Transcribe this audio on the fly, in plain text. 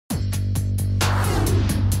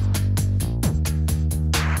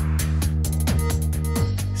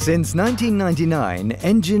Since 1999,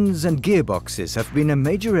 engines and gearboxes have been a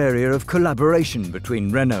major area of collaboration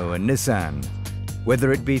between Renault and Nissan.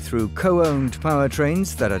 Whether it be through co-owned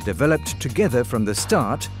powertrains that are developed together from the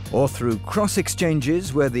start, or through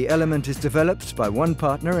cross-exchanges where the element is developed by one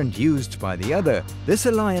partner and used by the other, this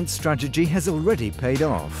alliance strategy has already paid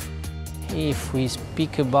off. If we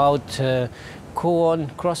speak about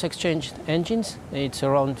co-owned cross-exchange engines, it's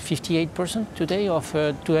around 58% today of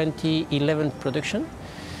 2011 production.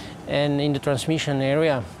 And in the transmission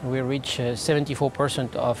area, we reach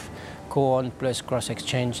 74% of co-owned plus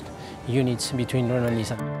cross-exchanged units between Renault and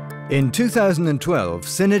Nissan. In 2012,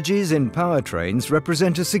 synergies in powertrains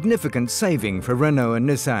represent a significant saving for Renault and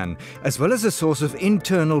Nissan, as well as a source of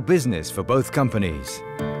internal business for both companies.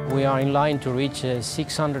 We are in line to reach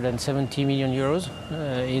 670 million euros,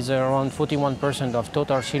 is around 41% of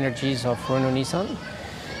total synergies of Renault-Nissan.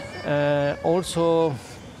 Also,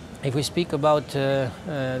 if we speak about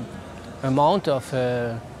amount of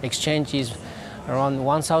exchanges, around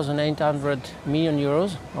 1,800 million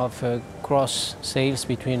euros of cross sales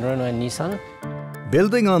between Renault and Nissan.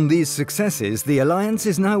 Building on these successes, the Alliance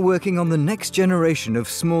is now working on the next generation of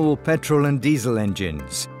small petrol and diesel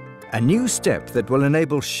engines. A new step that will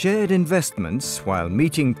enable shared investments while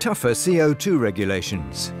meeting tougher CO2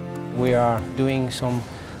 regulations. We are doing some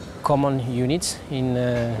common units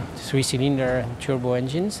in three-cylinder turbo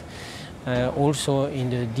engines, also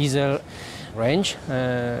in the diesel range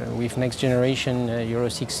with next generation Euro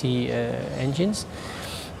 6C engines,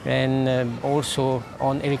 and also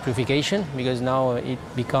on electrification, because now it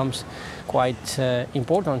becomes quite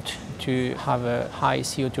important to have a high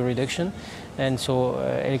CO2 reduction, and so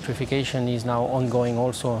electrification is now ongoing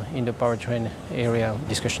also in the powertrain area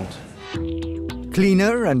discussions.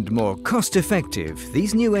 Cleaner and more cost-effective,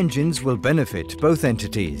 these new engines will benefit both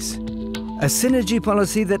entities. A synergy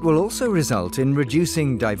policy that will also result in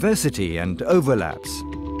reducing diversity and overlaps.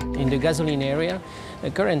 In the gasoline area,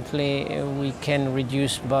 currently we can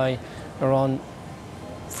reduce by around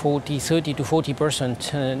 30 to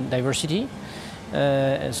 40% diversity.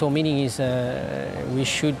 So meaning is we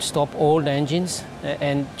should stop old engines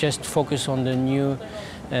and just focus on the new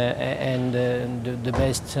and the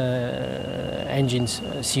best engines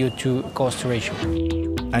CO2 cost ratio.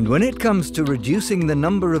 And when it comes to reducing the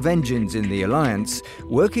number of engines in the Alliance,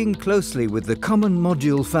 working closely with the common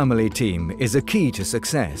module family team is a key to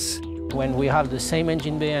success. When we have the same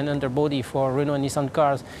engine bay and underbody for Renault and Nissan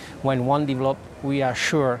cars, when one develops, we are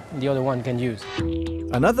sure the other one can use.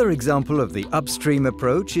 Another example of the upstream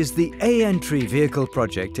approach is the A-Entry vehicle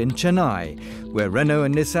project in Chennai, where Renault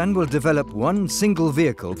and Nissan will develop one single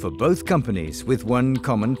vehicle for both companies with one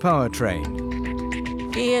common powertrain.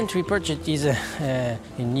 A-Entry project is a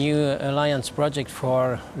new alliance project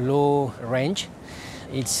for low range.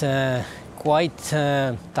 It's quite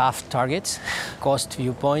tough targets, cost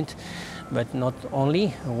viewpoint, but not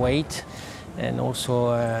only weight and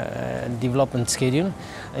also development schedule.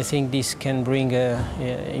 I think this can bring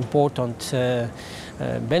important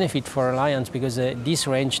benefit for Alliance, because this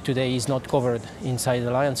range today is not covered inside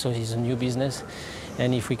Alliance, so it's a new business.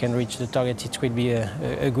 And if we can reach the target, it will be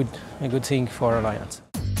a good thing for Alliance.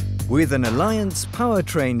 With an Alliance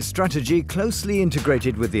powertrain strategy closely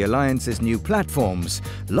integrated with the Alliance's new platforms,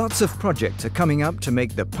 lots of projects are coming up to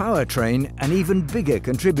make the powertrain an even bigger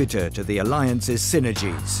contributor to the Alliance's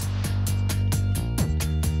synergies.